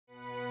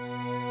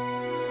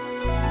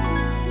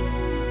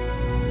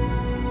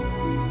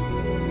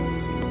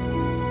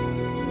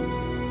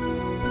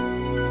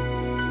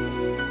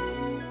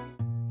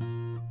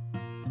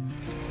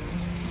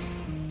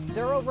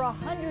over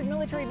 100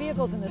 military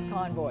vehicles in this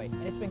convoy,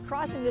 and it's been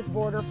crossing this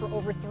border for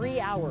over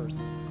 3 hours.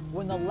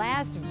 When the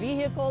last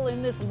vehicle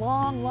in this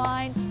long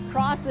line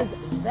crosses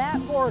that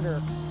border,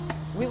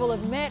 we will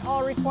have met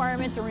all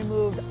requirements and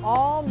removed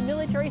all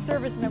military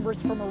service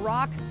members from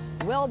Iraq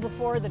well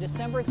before the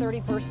December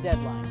 31st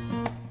deadline.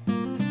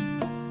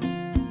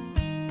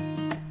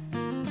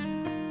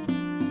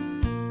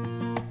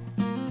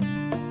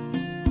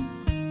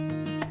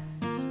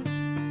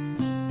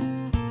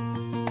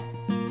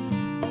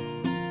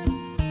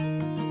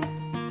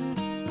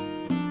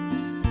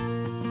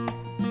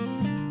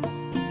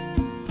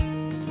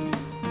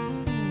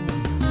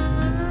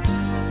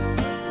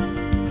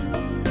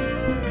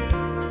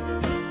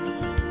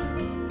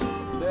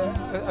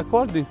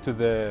 According to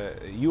the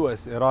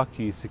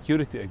U.S.-Iraqi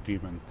security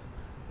agreement,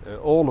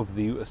 all of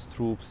the U.S.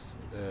 troops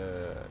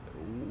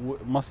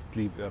must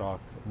leave Iraq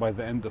by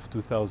the end of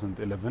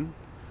 2011,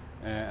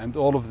 and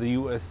all of the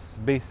U.S.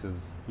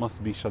 bases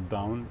must be shut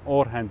down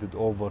or handed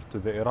over to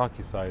the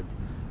Iraqi side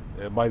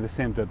by the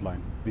same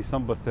deadline,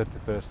 December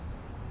 31st,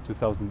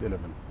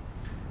 2011.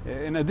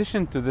 In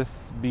addition to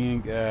this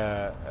being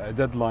a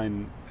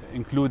deadline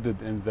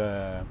included in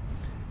the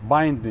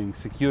binding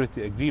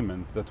security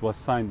agreement that was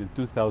signed in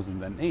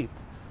 2008,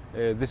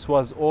 this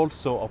was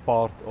also a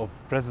part of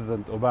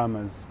President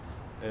Obama's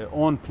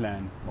own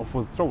plan of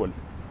withdrawal.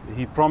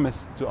 He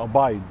promised to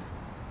abide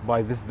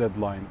by this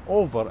deadline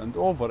over and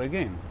over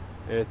again,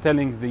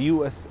 telling the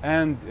US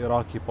and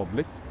Iraqi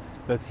public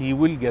that he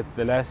will get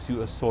the last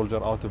US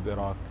soldier out of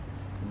Iraq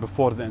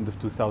before the end of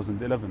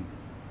 2011.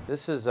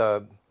 This is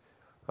a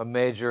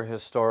major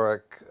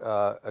historic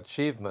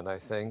achievement, I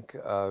think,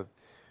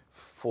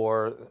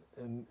 for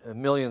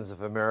millions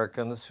of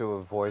Americans who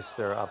have voiced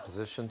their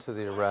opposition to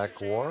the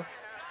Iraq War.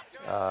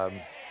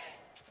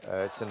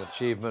 It's an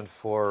achievement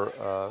for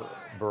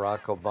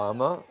Barack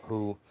Obama,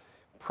 who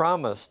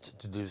promised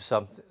to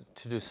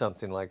do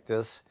something like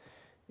this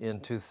in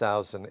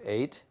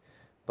 2008,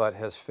 but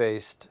has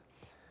faced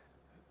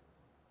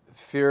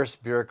fierce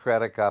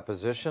bureaucratic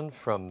opposition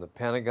from the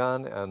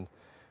Pentagon and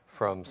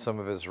from some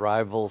of his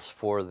rivals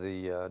for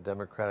the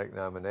Democratic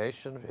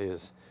nomination,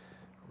 his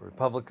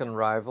Republican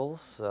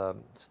rivals.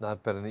 It's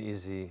not been an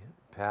easy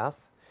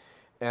path.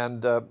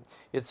 And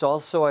it's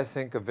also, I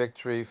think, a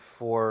victory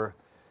for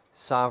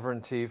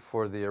sovereignty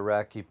for the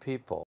Iraqi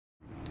people.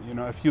 You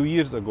know, a few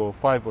years ago,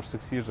 5 or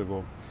 6 years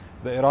ago,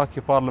 the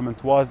Iraqi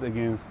parliament was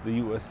against the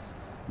US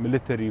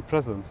military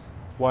presence,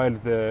 while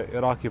the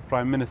Iraqi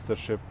prime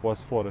ministership was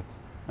for it.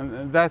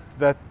 And that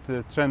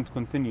trend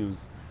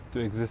continues to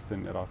exist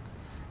in Iraq.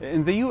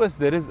 In the US,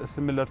 there is a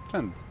similar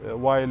trend.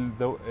 While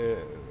the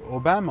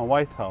Obama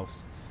White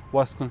House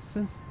was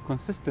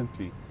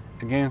consistently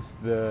against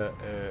the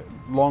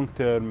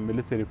long-term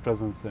military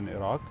presence in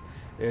Iraq,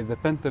 the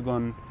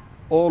Pentagon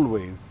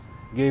always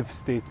gave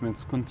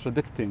statements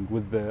contradicting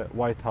with the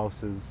White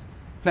House's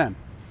plan.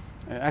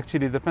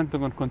 Actually, the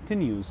Pentagon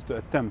continues to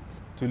attempt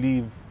to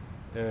leave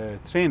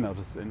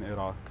trainers in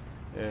Iraq,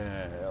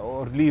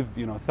 or leave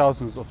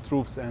thousands of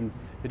troops and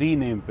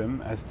rename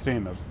them as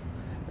trainers.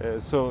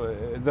 So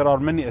there are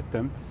many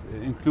attempts,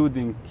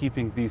 including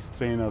keeping these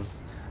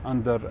trainers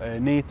under a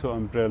NATO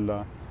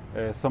umbrella,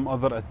 some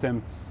other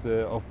attempts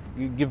of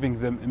giving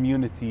them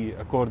immunity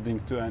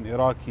according to an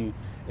Iraqi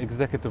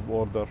executive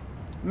order.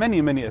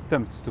 Many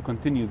attempts to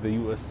continue the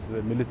US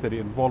military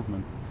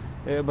involvement.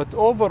 But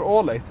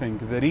overall, I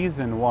think the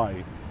reason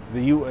why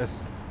the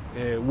US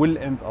will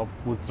end up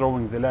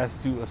withdrawing the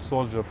last US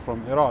soldier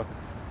from Iraq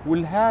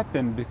will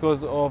happen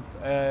because of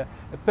a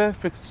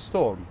perfect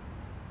storm.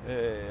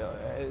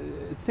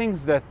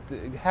 Things that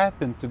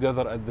happened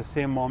together at the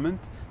same moment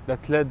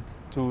that led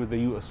to the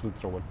US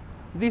withdrawal.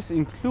 These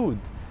include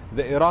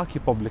the Iraqi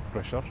public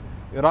pressure.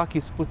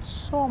 Iraqis put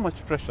so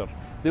much pressure.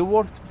 They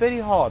worked very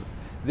hard.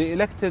 They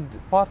elected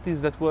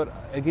parties that were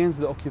against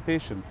the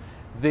occupation.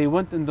 They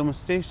went in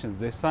demonstrations.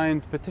 They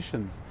signed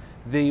petitions.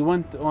 They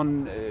went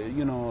on,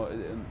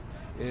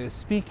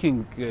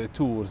 speaking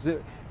tours.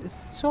 There's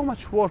so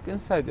much work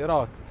inside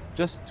Iraq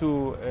just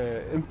to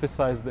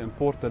emphasize the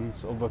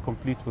importance of a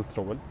complete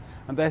withdrawal.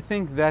 And I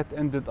think that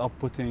ended up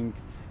putting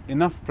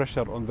enough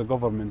pressure on the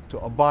government to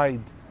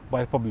abide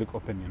by public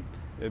opinion,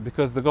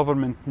 because the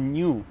government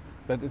knew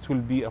that it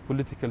will be a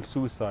political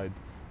suicide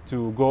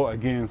to go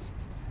against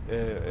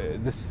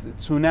this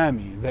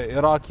tsunami, the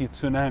Iraqi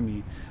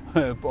tsunami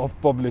of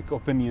public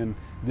opinion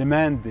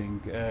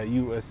demanding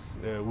US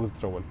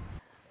withdrawal.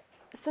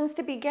 Since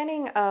the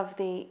beginning of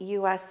the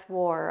US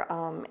war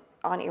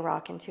on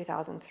Iraq in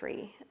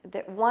 2003,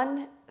 that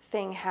one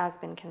thing has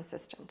been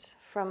consistent.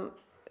 From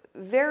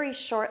very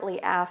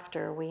shortly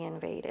after we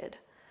invaded,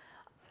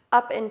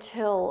 up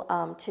until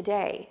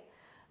today,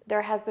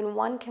 there has been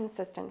one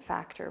consistent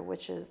factor,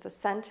 which is the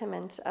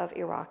sentiment of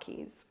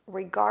Iraqis,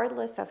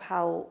 regardless of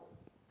how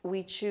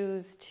we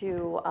choose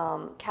to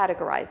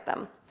categorize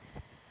them,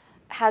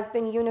 has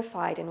been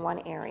unified in one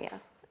area,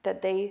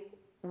 that they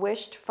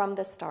wished from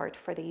the start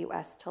for the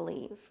US to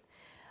leave.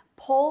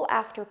 Poll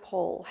after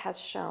poll has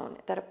shown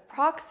that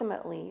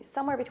approximately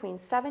somewhere between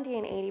 70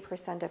 and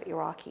 80% of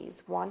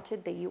Iraqis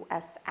wanted the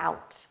U.S.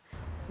 out.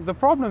 The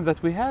problem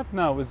that we have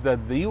now is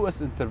that the U.S.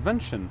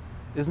 intervention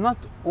is not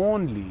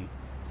only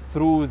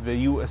through the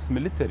U.S.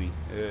 military,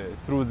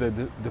 through the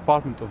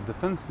Department of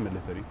Defense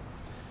military,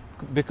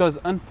 because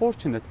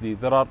unfortunately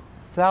there are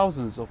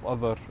thousands of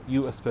other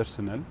U.S.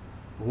 personnel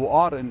who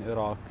are in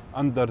Iraq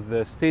under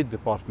the State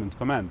Department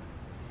command.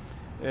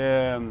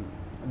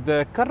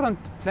 The current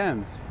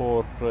plans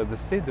for the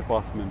State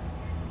Department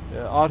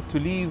are to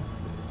leave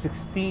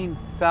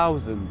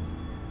 16,000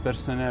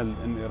 personnel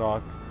in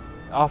Iraq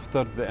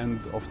after the end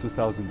of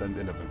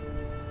 2011.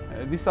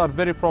 These are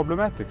very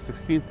problematic.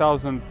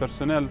 16,000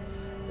 personnel,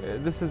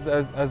 this is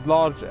as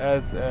large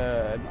as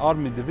an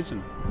army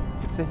division.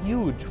 It's a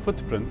huge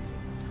footprint.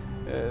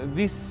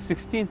 These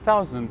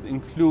 16,000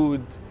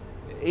 include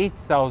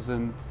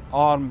 8,000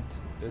 armed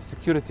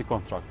security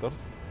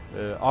contractors,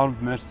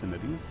 armed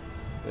mercenaries,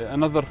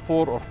 another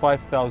 4,000 or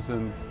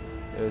 5,000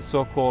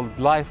 so-called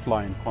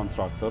lifeline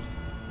contractors,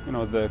 you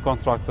know, the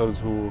contractors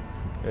who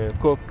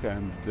cook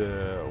and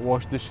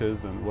wash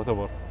dishes and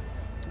whatever.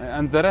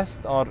 And the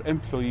rest are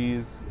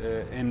employees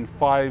in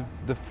 5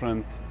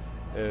 different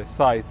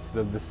sites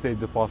that the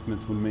State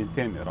Department will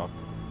maintain in Iraq.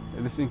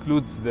 This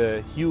includes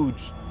the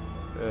huge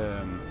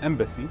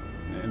embassy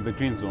in the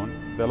Green Zone,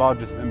 the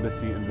largest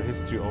embassy in the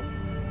history of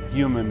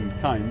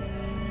humankind,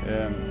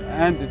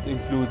 and it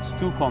includes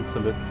 2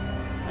 consulates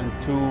and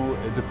 2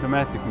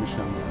 diplomatic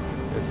missions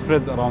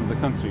spread around the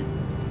country.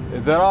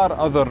 There are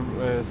other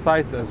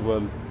sites as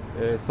well,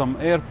 some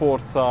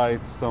airport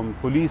sites, some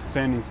police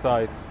training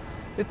sites.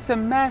 It's a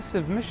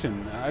massive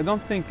mission. I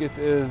don't think it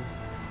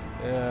is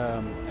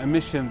a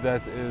mission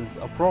that is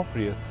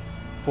appropriate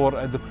for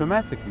a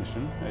diplomatic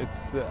mission.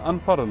 It's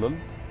unparalleled.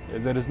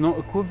 There is no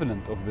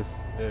equivalent of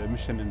this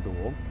mission in the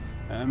world.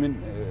 I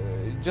mean,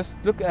 just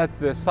look at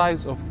the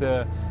size of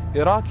the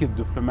Iraqi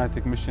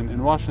diplomatic mission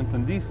in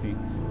Washington, D.C.,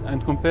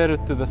 and compare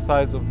it to the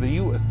size of the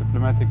U.S.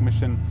 diplomatic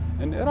mission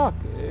in Iraq.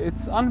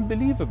 It's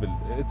unbelievable.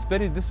 It's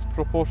very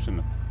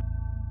disproportionate.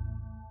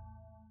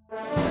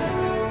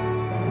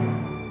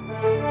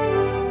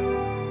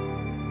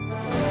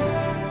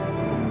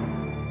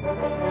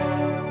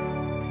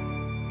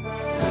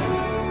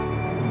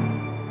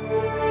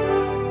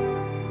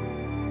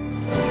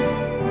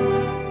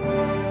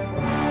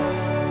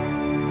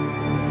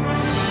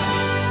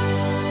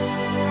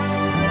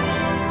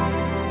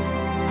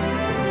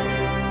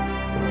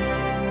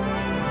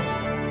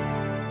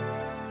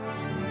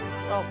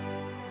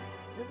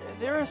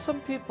 There are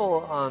some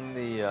people on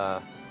the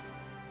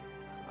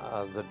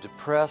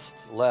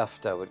depressed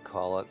left, I would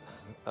call it,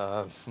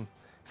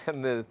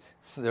 and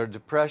their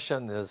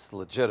depression is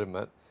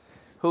legitimate,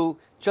 who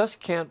just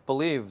can't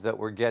believe that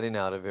we're getting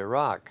out of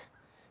Iraq.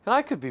 And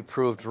I could be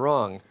proved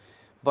wrong,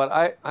 but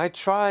I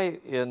try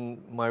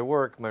in my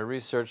work, my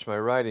research, my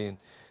writing,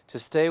 to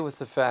stay with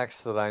the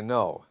facts that I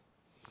know.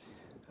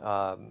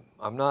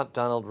 I'm not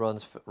Donald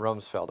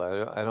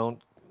Rumsfeld. I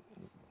don't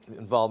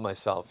involve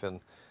myself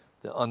in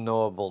the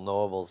unknowable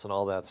knowables and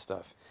all that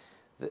stuff.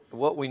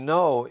 What we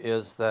know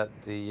is that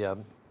the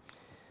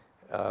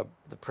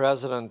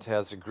president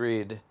has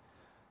agreed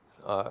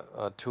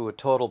to a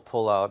total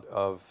pullout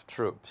of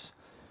troops.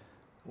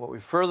 What we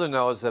further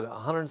know is that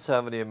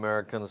 170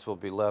 Americans will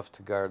be left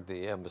to guard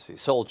the embassy,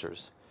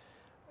 soldiers,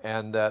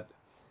 and that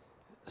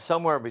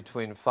somewhere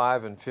between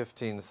 5,000 and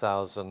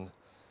 15,000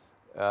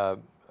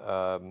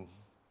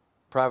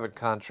 private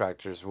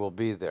contractors will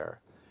be there.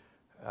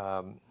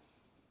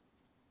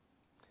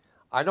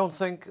 I don't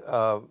think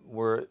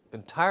we're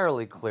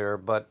entirely clear,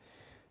 but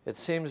it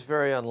seems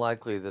very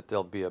unlikely that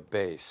there'll be a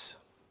base.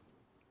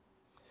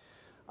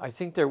 I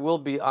think there will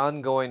be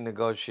ongoing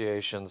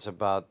negotiations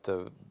about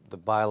the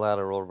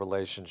bilateral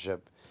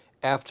relationship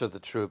after the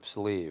troops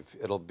leave.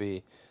 It'll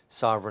be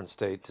sovereign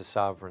state to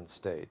sovereign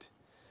state.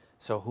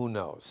 So who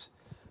knows?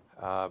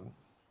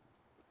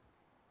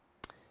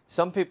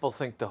 Some people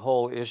think the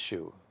whole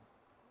issue,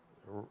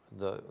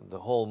 the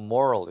whole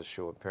moral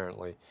issue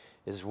apparently,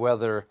 is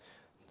whether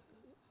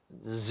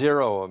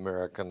 0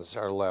 Americans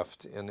are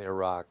left in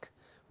Iraq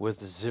with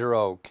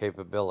 0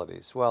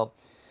 capabilities. Well,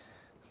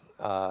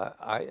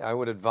 I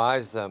would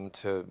advise them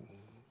to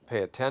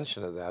pay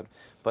attention to that,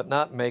 but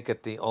not make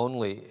it the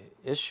only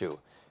issue.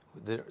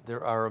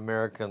 There are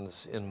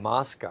Americans in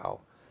Moscow.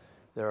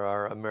 There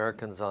are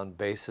Americans on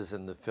bases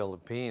in the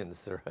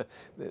Philippines.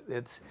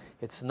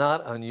 It's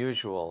not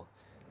unusual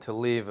to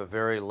leave a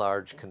very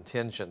large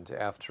contingent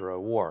after a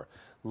war.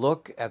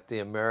 Look at the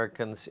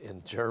Americans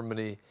in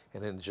Germany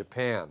and in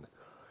Japan.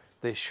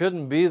 They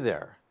shouldn't be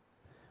there.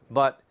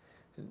 But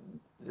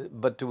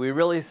do we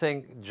really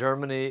think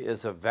Germany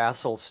is a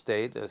vassal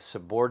state, a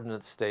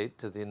subordinate state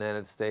to the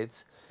United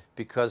States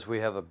because we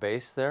have a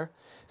base there?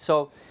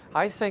 So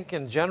I think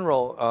in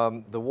general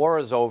the war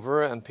is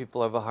over and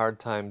people have a hard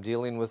time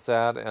dealing with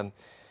that, and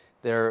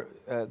they're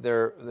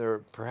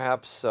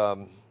perhaps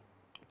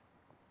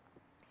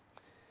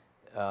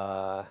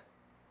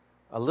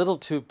a little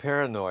too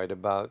paranoid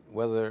about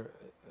whether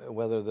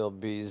whether there'll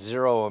be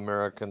 0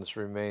 Americans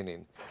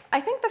remaining?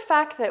 I think the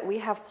fact that we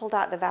have pulled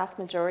out the vast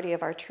majority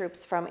of our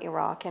troops from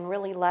Iraq and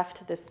really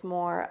left this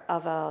more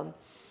of a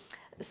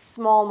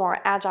small, more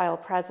agile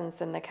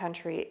presence in the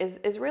country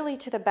is really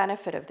to the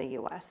benefit of the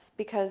U.S.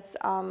 because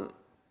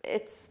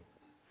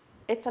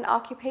it's an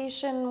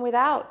occupation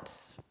without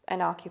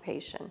an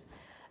occupation.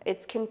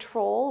 It's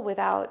control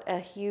without a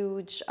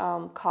huge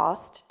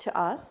cost to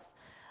us.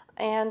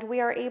 And we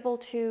are able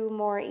to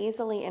more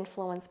easily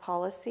influence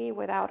policy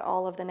without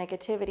all of the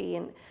negativity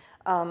and,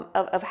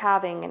 of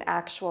having an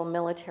actual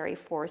military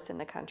force in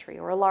the country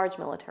or a large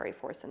military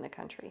force in the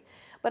country.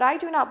 But I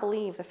do not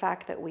believe the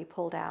fact that we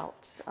pulled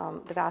out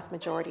the vast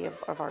majority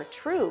of our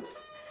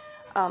troops,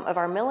 of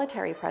our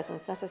military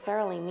presence,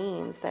 necessarily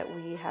means that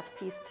we have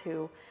ceased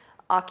to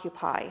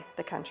occupy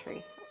the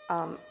country.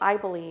 I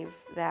believe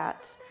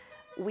that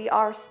we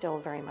are still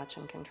very much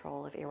in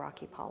control of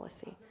Iraqi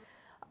policy.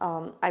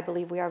 I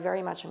believe we are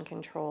very much in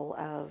control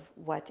of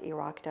what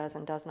Iraq does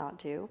and does not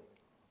do,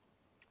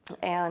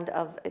 and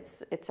of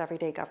its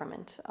everyday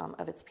government,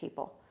 of its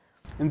people.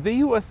 In the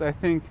US, I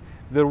think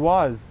there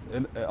was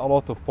a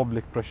lot of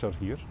public pressure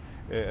here.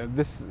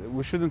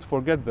 We shouldn't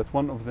forget that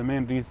one of the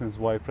main reasons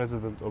why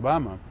President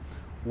Obama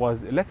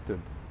was elected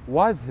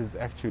was his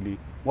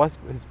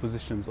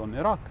positions on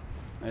Iraq.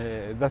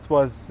 That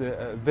was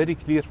a very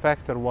clear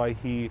factor why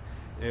he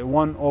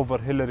won over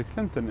Hillary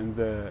Clinton in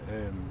the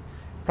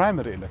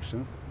primary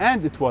elections,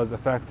 and it was a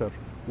factor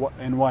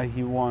in why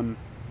he won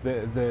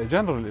the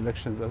general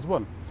elections as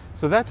well.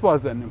 So that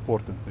was an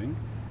important thing.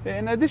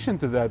 In addition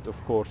to that, of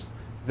course,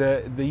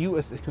 the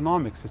US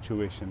economic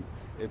situation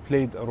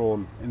played a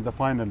role in the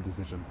final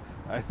decision.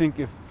 I think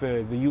if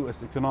the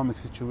US economic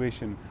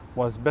situation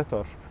was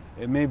better,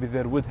 maybe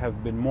there would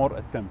have been more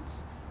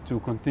attempts to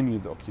continue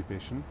the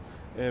occupation.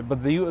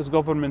 But the US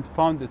government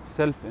found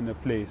itself in a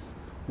place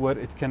where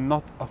it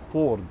cannot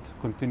afford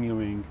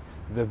continuing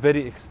the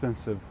very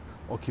expensive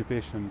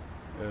occupation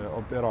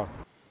of Iraq.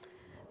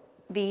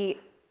 The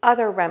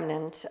other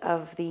remnant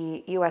of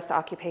the US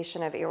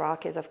occupation of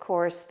Iraq is, of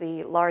course,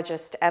 the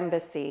largest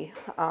embassy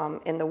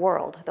in the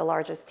world, the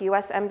largest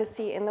US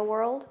embassy in the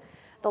world,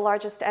 the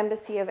largest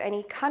embassy of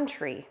any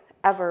country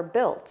ever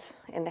built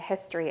in the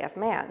history of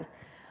man,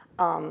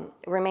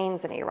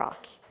 remains in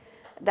Iraq.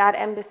 That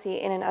embassy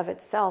in and of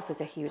itself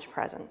is a huge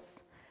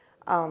presence.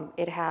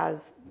 It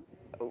has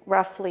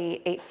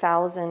roughly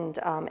 8,000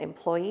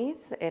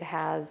 employees. It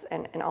has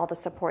and all the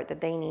support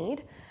that they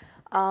need.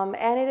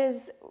 And it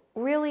is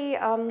really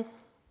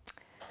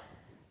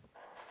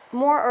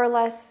more or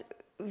less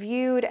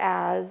viewed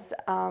as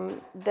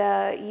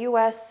the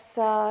US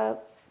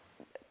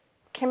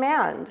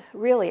command,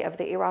 really, of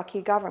the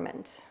Iraqi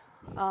government.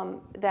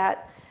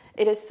 That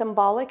it is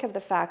symbolic of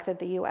the fact that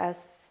the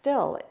US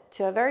still,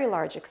 to a very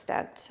large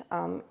extent,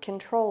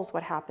 controls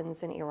what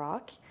happens in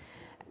Iraq,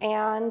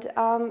 and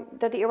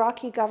that the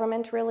Iraqi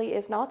government really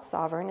is not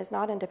sovereign, is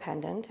not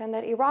independent, and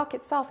that Iraq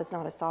itself is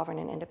not a sovereign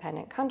and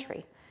independent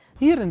country.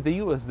 Here in the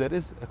US, there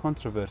is a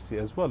controversy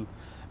as well,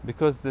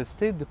 because the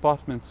State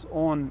Department's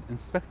own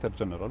Inspector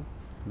General,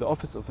 the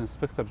Office of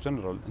Inspector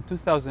General, in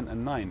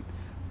 2009,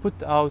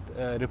 put out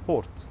a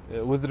report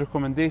with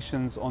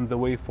recommendations on the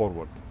way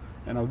forward.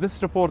 And now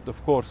this report,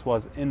 of course,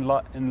 was in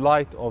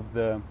light of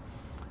the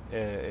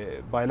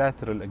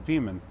bilateral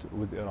agreement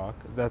with Iraq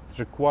that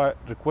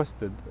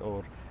requested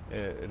or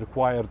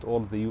required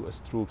all the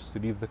US troops to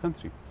leave the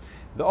country.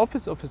 The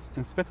Office of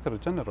Inspector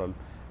General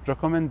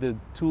recommended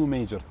two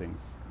major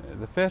things.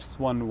 The first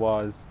one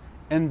was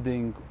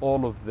ending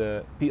all of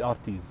the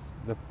PRTs,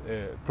 the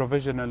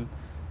provisional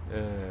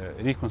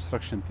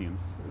reconstruction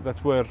teams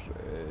that were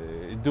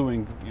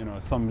doing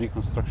some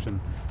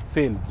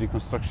failed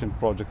reconstruction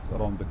projects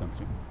around the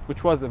country,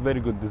 which was a very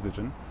good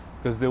decision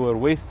because they were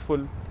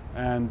wasteful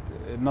and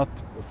not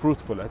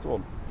fruitful at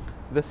all.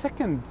 The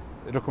second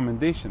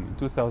recommendation in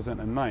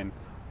 2009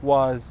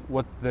 was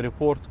what the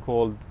report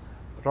called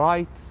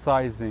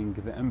right-sizing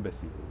the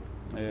embassy.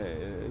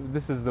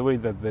 This is the way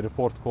that the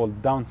report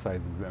called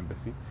downsizing the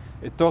embassy.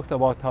 It talked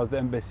about how the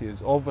embassy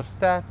is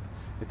overstaffed,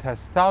 it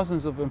has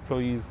thousands of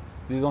employees,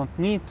 they don't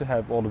need to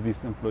have all of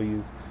these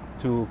employees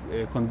to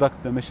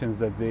conduct the missions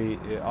that they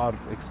are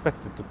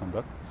expected to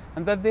conduct,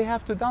 and that they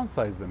have to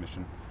downsize the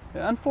mission.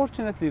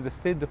 Unfortunately, the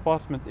State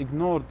Department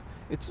ignored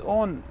its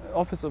own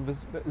Office of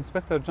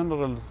Inspector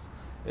General's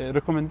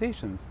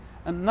recommendations,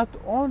 and not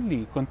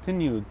only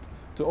continued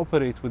to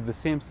operate with the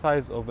same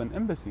size of an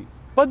embassy,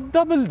 but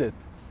doubled it.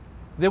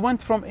 They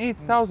went from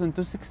 8,000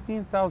 to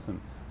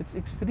 16,000. It's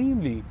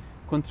extremely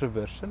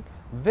controversial,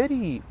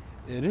 very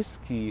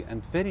risky,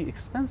 and very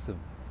expensive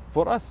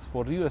for us,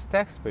 for US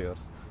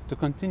taxpayers, to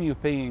continue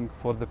paying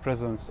for the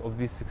presence of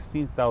these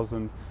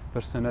 16,000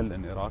 personnel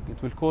in Iraq.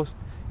 It will cost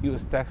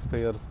US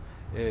taxpayers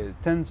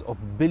tens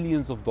of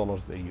billions of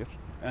dollars a year.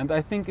 And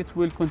I think it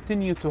will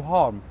continue to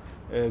harm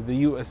the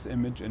US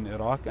image in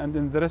Iraq and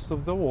in the rest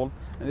of the world.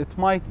 And it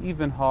might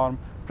even harm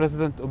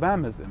President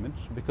Obama's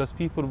image, because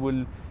people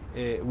will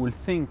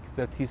think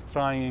that he's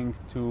trying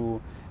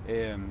to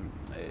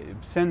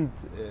send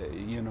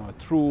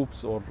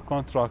troops or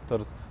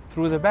contractors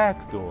through the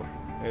back door,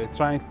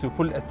 trying to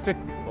pull a trick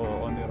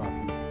on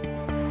Iraqis.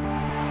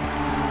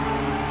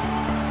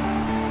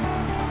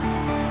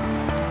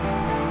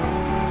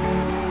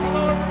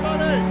 Hello,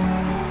 everybody.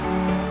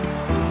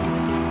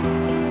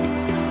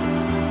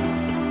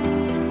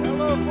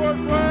 Hello, Fort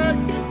Bragg.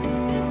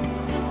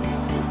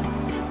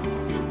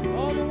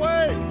 All the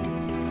way.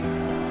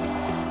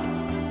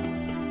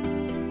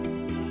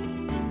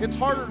 It's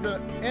harder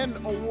to end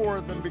a war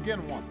than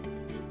begin one.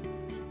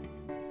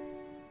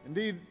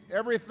 Indeed,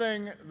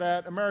 everything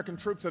that American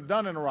troops have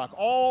done in Iraq,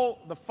 all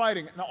the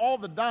fighting, and all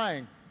the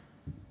dying,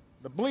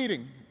 the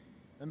bleeding,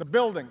 and the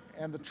building,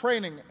 and the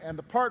training, and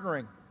the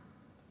partnering,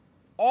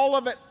 all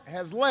of it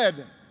has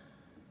led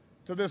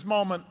to this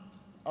moment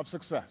of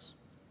success.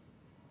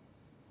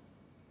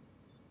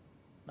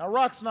 Now,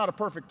 Iraq's not a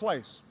perfect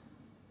place.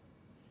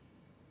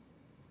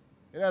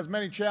 It has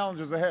many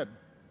challenges ahead.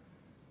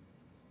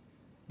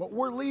 But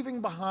we're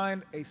leaving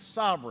behind a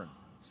sovereign,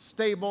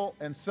 stable,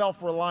 and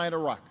self-reliant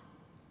Iraq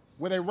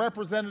with a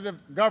representative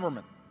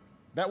government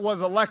that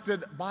was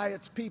elected by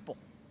its people.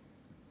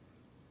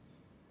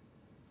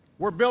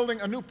 We're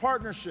building a new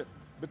partnership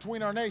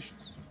between our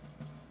nations.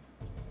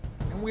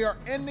 And we are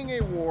ending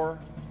a war,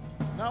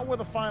 not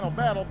with a final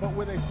battle, but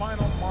with a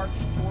final march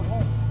toward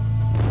home.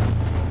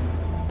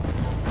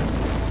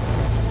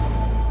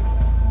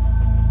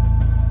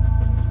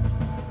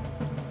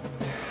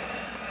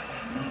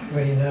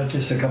 We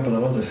notice a couple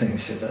of other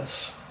things he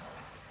does.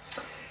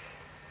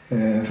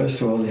 First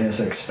of all, he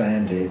has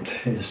expanded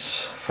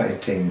his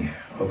fighting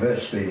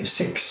overtly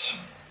 6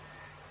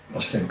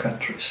 Muslim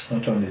countries,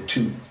 not only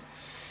 2.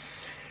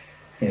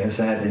 He has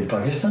added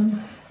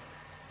Pakistan,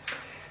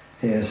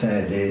 he has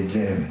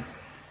added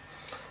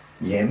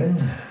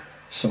Yemen,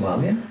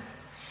 Somalia,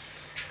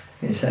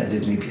 he's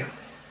added Libya.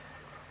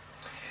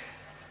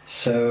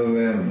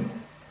 So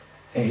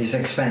he's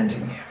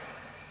expanding.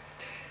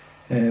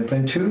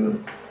 Point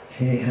 2,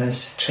 he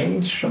has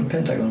changed from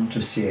Pentagon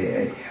to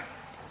CIA.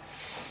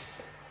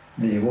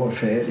 The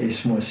warfare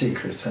is more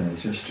secret than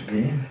it used to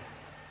be,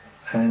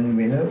 and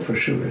we know for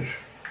sure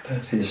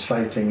that he's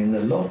fighting in a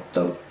lot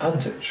of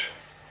other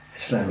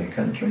Islamic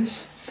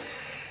countries,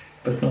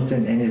 but not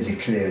in any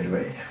declared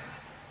way.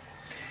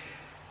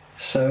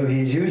 So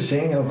he's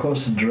using, of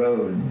course,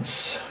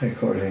 drones,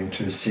 according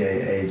to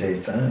CIA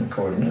data and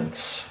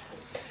coordinates.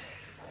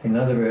 In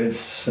other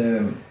words,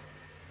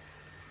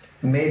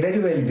 may very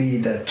well be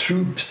that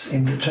troops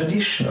in the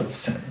traditional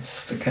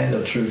sense, the kind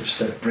of troops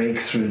that break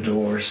through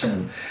doors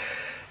and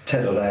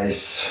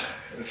terrorize,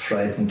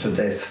 frighten to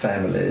death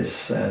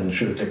families and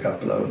shoot a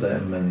couple of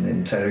them and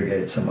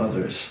interrogate some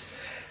others,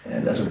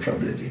 that'll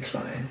probably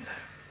decline.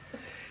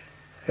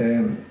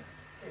 In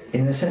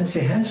a sense,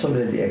 he has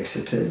already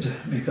exited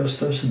because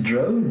those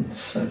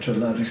drones are to a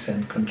large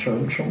extent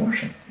controlled from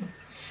Washington.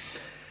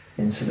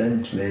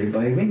 Incidentally,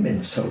 by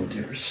women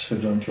soldiers who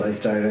don't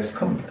like direct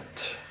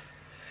combat.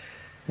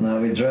 Now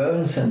with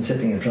drones and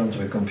sitting in front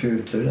of a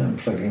computer and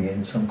plugging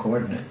in some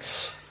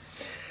coordinates,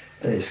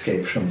 they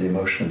escape from the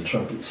emotional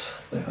troubles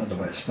they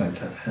otherwise might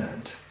have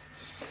had.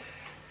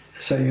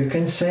 So you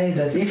can say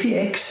that if he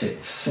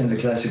exits in the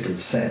classical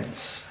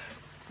sense,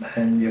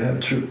 and you have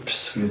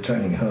troops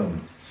returning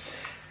home,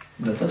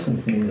 that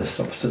doesn't mean a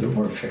stop to the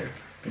warfare,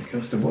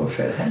 because the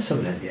warfare has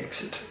already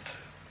exited.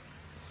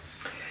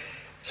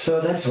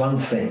 So that's one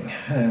thing,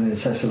 and it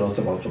says a lot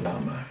about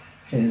Obama.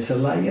 He's a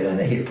liar and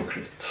a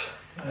hypocrite.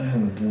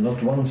 And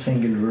not one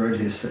single word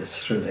he says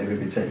should ever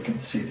be taken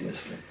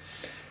seriously,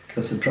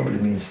 because it probably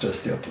means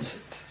just the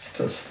opposite. It's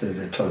just the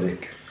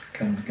rhetoric,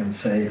 can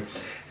say,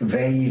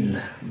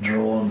 veil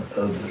drawn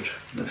over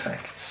the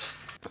facts.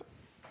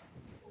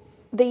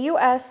 The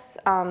U.S.,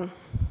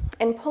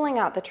 in pulling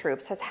out the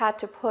troops, has had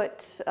to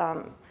put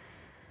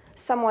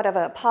somewhat of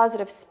a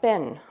positive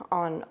spin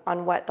on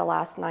what the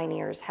last 9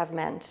 years have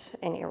meant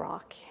in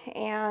Iraq.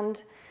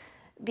 And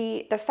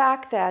the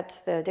fact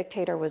that the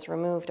dictator was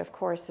removed, of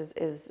course,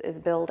 is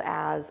billed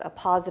as a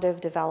positive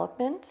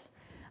development.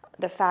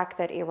 The fact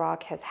that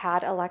Iraq has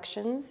had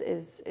elections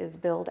is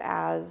billed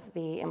as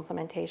the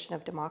implementation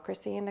of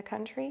democracy in the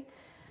country.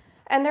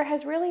 And there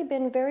has really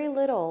been very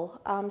little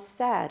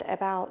said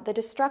about the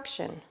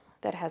destruction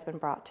that has been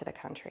brought to the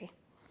country.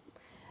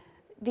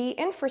 The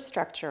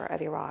infrastructure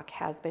of Iraq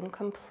has been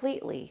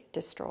completely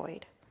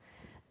destroyed.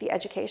 The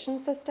education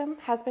system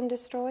has been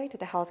destroyed,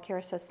 the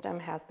healthcare system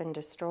has been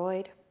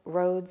destroyed,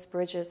 roads,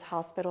 bridges,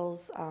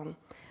 hospitals,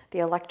 the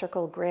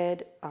electrical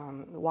grid,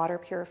 water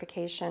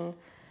purification,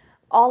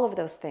 all of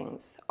those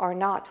things are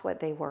not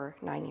what they were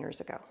 9 years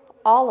ago.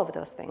 All of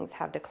those things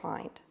have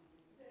declined.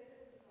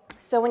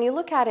 So when you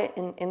look at it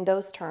in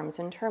those terms,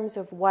 in terms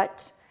of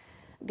what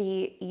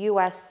the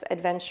U.S.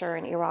 adventure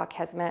in Iraq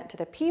has meant to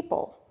the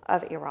people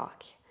of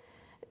Iraq,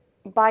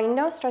 by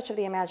no stretch of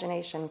the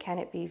imagination can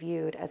it be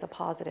viewed as a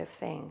positive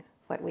thing,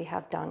 what we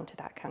have done to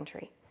that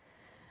country.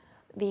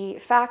 The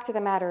fact of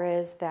the matter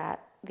is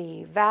that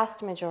the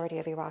vast majority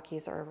of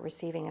Iraqis are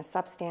receiving a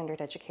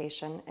substandard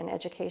education, an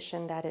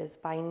education that is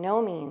by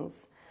no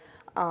means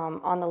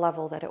on the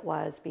level that it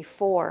was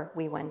before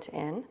we went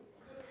in.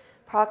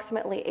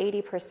 Approximately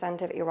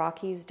 80% of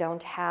Iraqis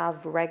don't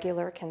have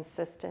regular,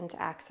 consistent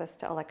access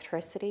to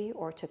electricity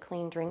or to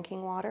clean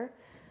drinking water.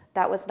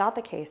 That was not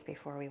the case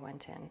before we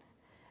went in.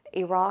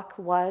 Iraq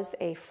was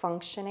a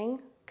functioning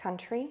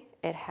country.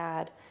 It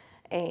had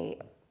a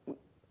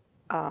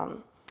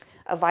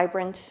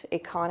vibrant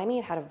economy,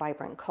 it had a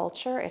vibrant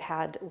culture, it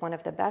had one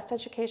of the best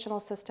educational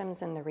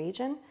systems in the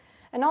region,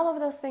 and all of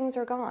those things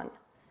are gone.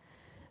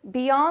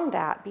 Beyond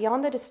that,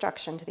 beyond the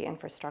destruction to the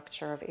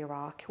infrastructure of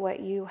Iraq, what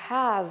you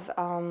have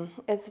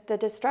is the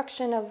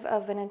destruction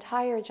of an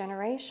entire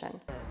generation.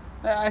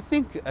 I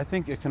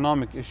think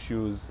economic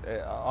issues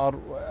are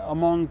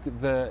among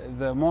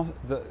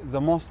the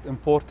most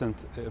important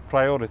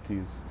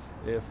priorities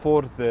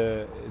for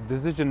the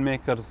decision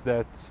makers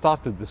that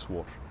started this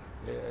war.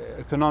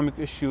 Economic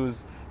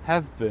issues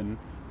have been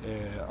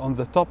on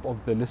the top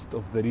of the list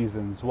of the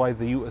reasons why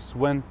the U.S.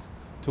 went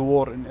to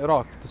war in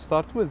Iraq to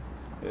start with.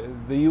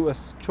 The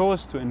U.S.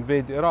 chose to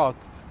invade Iraq,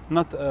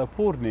 not a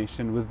poor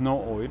nation with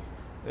no oil,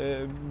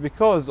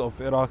 because of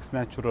Iraq's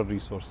natural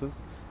resources,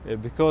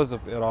 because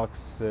of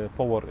Iraq's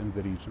power in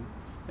the region,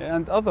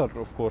 and other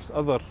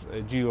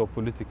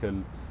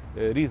geopolitical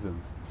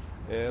reasons.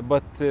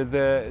 But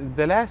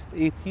the last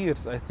 8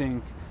 years, I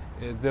think,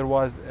 there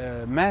was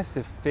a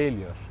massive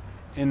failure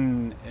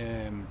in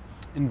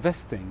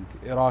investing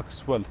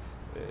Iraq's wealth.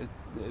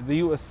 The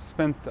U.S.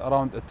 spent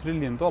around $1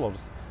 trillion.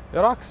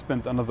 Iraq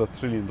spent another $1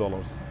 trillion.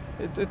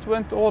 It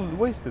went all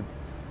wasted.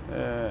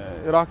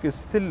 Iraq is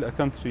still a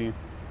country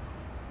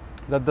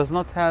that does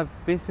not have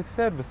basic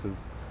services.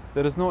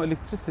 There is no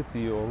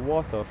electricity or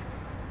water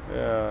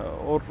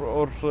or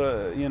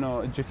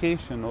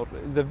education, or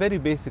the very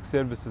basic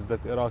services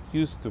that Iraq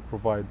used to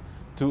provide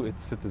to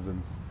its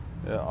citizens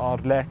are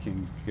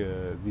lacking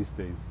these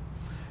days.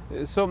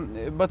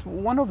 But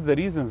one of the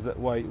reasons that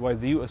why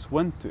the U.S.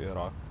 went to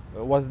Iraq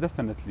was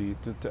definitely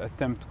to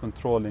attempt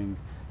controlling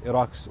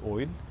Iraq's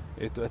oil,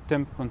 to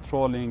attempt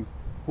controlling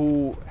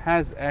who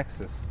has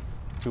access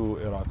to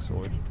Iraq's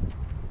oil.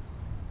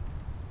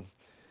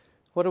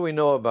 What do we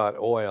know about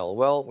oil?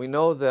 Well, we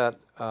know that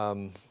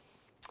the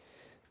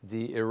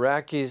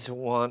Iraqis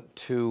want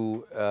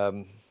to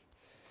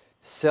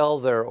sell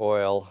their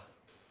oil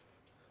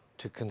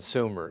to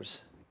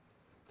consumers.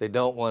 They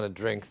don't want to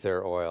drink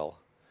their oil.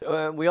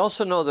 We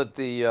also know that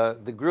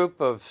the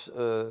group of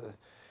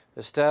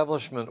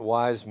establishment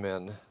wise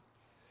men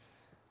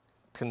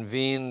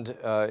convened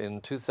in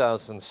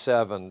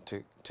 2007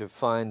 to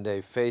find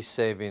a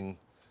face-saving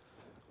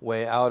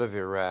way out of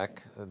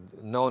Iraq,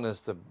 known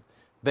as the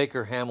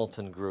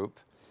Baker-Hamilton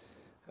Group,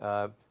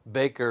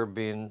 Baker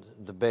being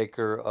the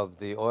baker of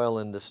the oil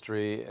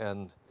industry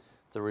and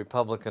the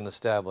Republican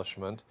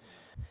establishment.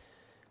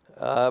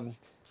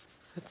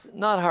 It's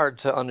not hard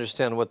to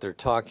understand what they're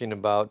talking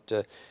about.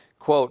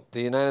 Quote,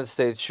 the United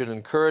States should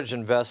encourage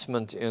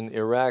investment in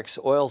Iraq's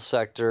oil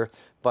sector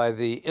by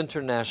the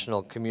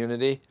international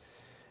community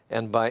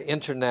and by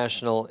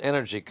international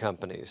energy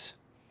companies.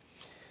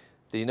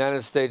 The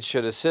United States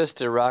should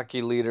assist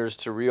Iraqi leaders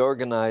to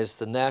reorganize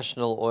the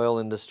national oil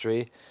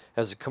industry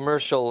as a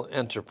commercial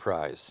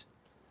enterprise,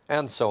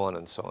 and so on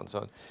and so on and so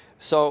on.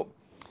 So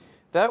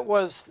that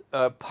was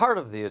part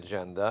of the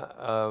agenda.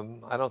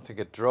 I don't think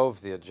it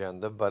drove the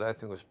agenda, but I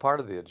think it was part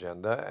of the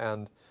agenda.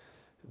 And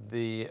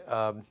the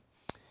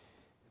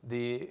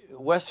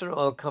Western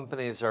oil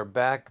companies are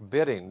back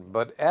bidding.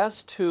 But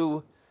as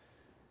to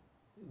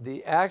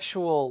the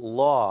actual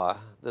law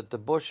that the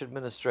Bush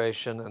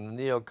administration and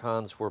the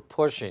neocons were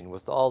pushing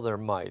with all their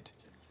might,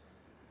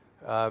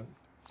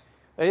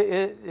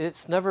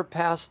 it's never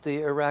passed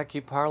the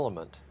Iraqi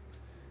parliament.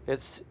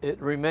 It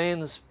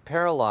remains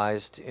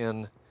paralyzed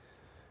in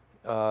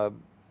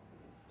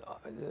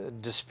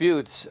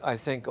disputes, I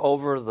think,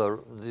 over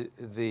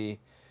the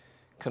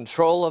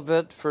control of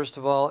it, first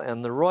of all,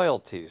 and the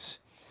royalties.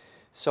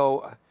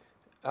 So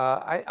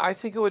I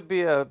think it would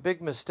be a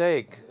big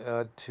mistake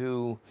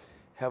to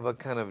have a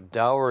kind of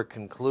dour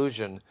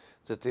conclusion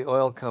that the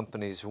oil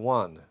companies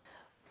won.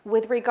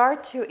 With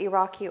regard to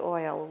Iraqi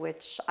oil,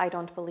 which I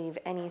don't believe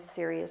any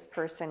serious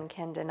person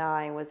can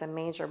deny was a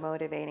major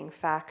motivating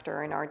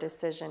factor in our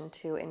decision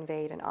to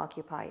invade and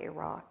occupy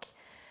Iraq,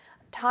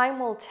 time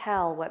will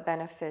tell what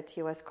benefit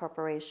U.S.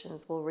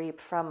 corporations will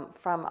reap from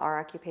our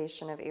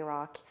occupation of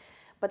Iraq.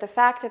 But the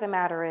fact of the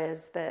matter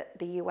is that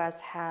the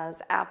U.S.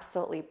 has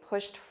absolutely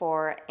pushed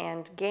for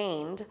and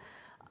gained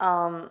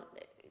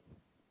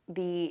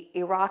the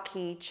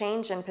Iraqi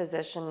change in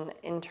position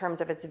in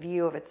terms of its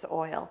view of its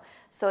oil.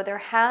 So there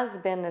has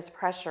been this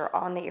pressure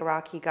on the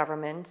Iraqi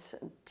government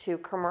to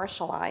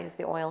commercialize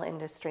the oil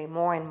industry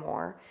more and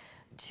more,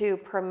 to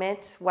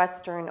permit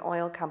Western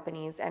oil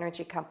companies,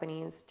 energy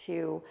companies,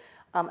 to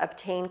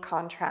obtain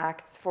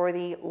contracts for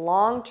the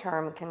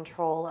long-term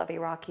control of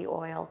Iraqi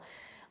oil.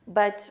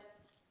 But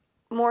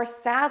more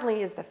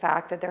sadly is the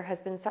fact that there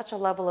has been such a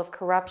level of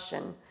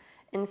corruption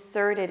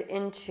inserted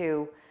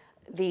into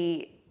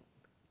the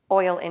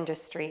oil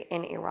industry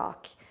in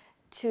Iraq,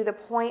 to the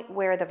point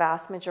where the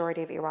vast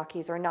majority of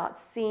Iraqis are not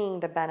seeing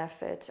the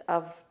benefit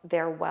of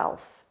their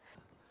wealth.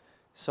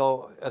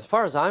 So as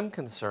far as I'm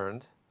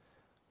concerned,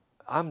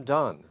 I'm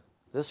done.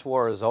 This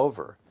war is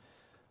over.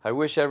 I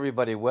wish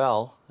everybody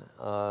well,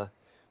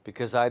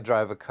 because I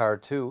drive a car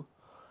too,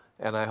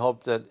 and I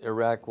hope that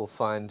Iraq will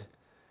find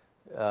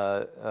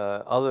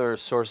other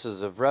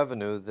sources of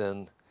revenue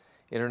than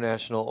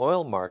international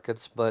oil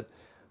markets. But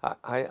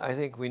I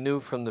think we knew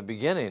from the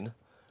beginning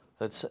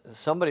that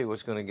somebody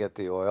was going to get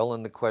the oil,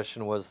 and the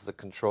question was the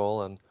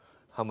control and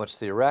how much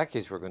the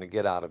Iraqis were going to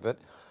get out of it.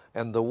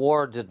 And the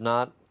war did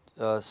not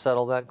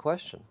settle that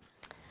question.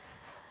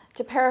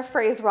 To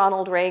paraphrase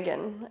Ronald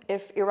Reagan,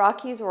 if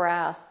Iraqis were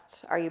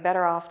asked, are you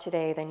better off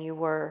today than you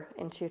were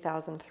in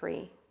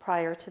 2003,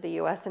 prior to the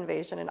US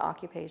invasion and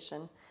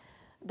occupation,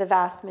 the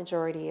vast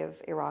majority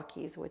of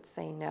Iraqis would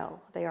say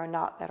no, they are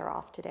not better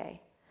off today.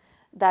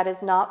 That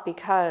is not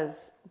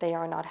because they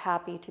are not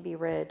happy to be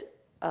rid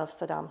of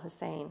Saddam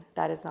Hussein.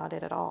 That is not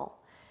it at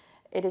all.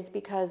 It is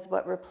because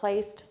what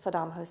replaced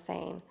Saddam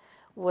Hussein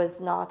was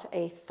not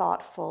a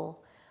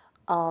thoughtful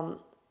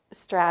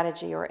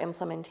strategy or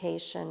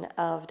implementation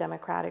of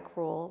democratic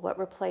rule. What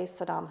replaced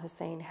Saddam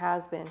Hussein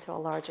has been, to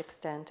a large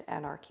extent,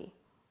 anarchy.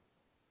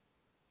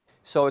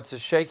 So it's a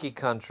shaky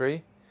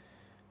country,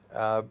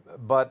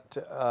 but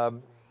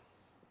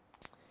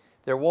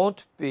there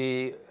won't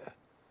be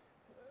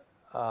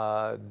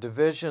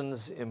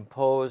divisions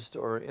imposed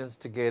or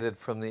instigated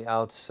from the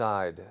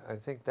outside. I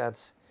think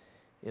that's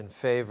in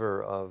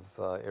favor of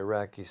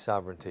Iraqi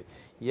sovereignty.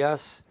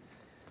 Yes,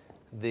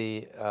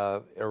 the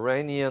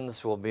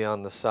Iranians will be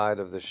on the side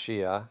of the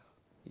Shia.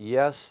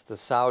 Yes, the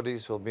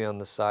Saudis will be on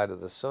the side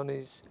of the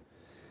Sunnis.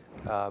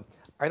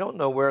 I don't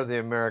know where the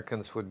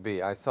Americans would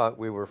be. I thought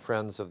we were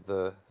friends of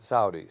the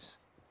Saudis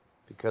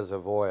because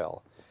of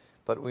oil.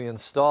 But we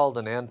installed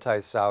an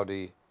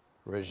anti-Saudi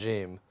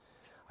regime.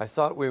 I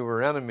thought we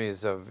were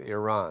enemies of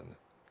Iran.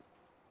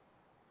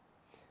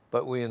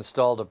 But we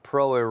installed a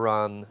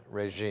pro-Iran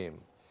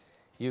regime.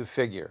 You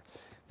figure.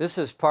 This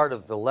is part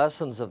of the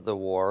lessons of the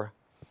war,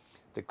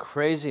 the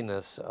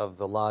craziness of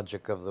the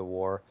logic of the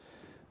war,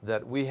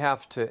 that we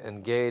have to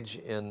engage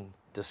in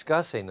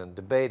discussing and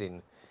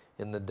debating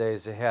in the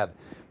days ahead.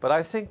 But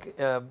I think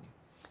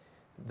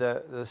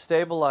the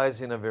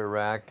stabilizing of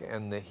Iraq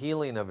and the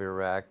healing of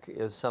Iraq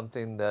is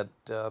something that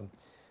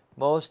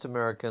most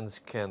Americans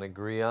can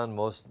agree on,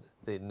 most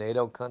the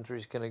NATO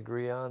countries can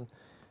agree on,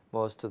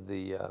 most of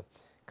the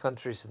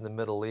countries in the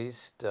Middle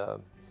East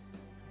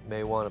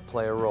may want to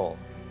play a role.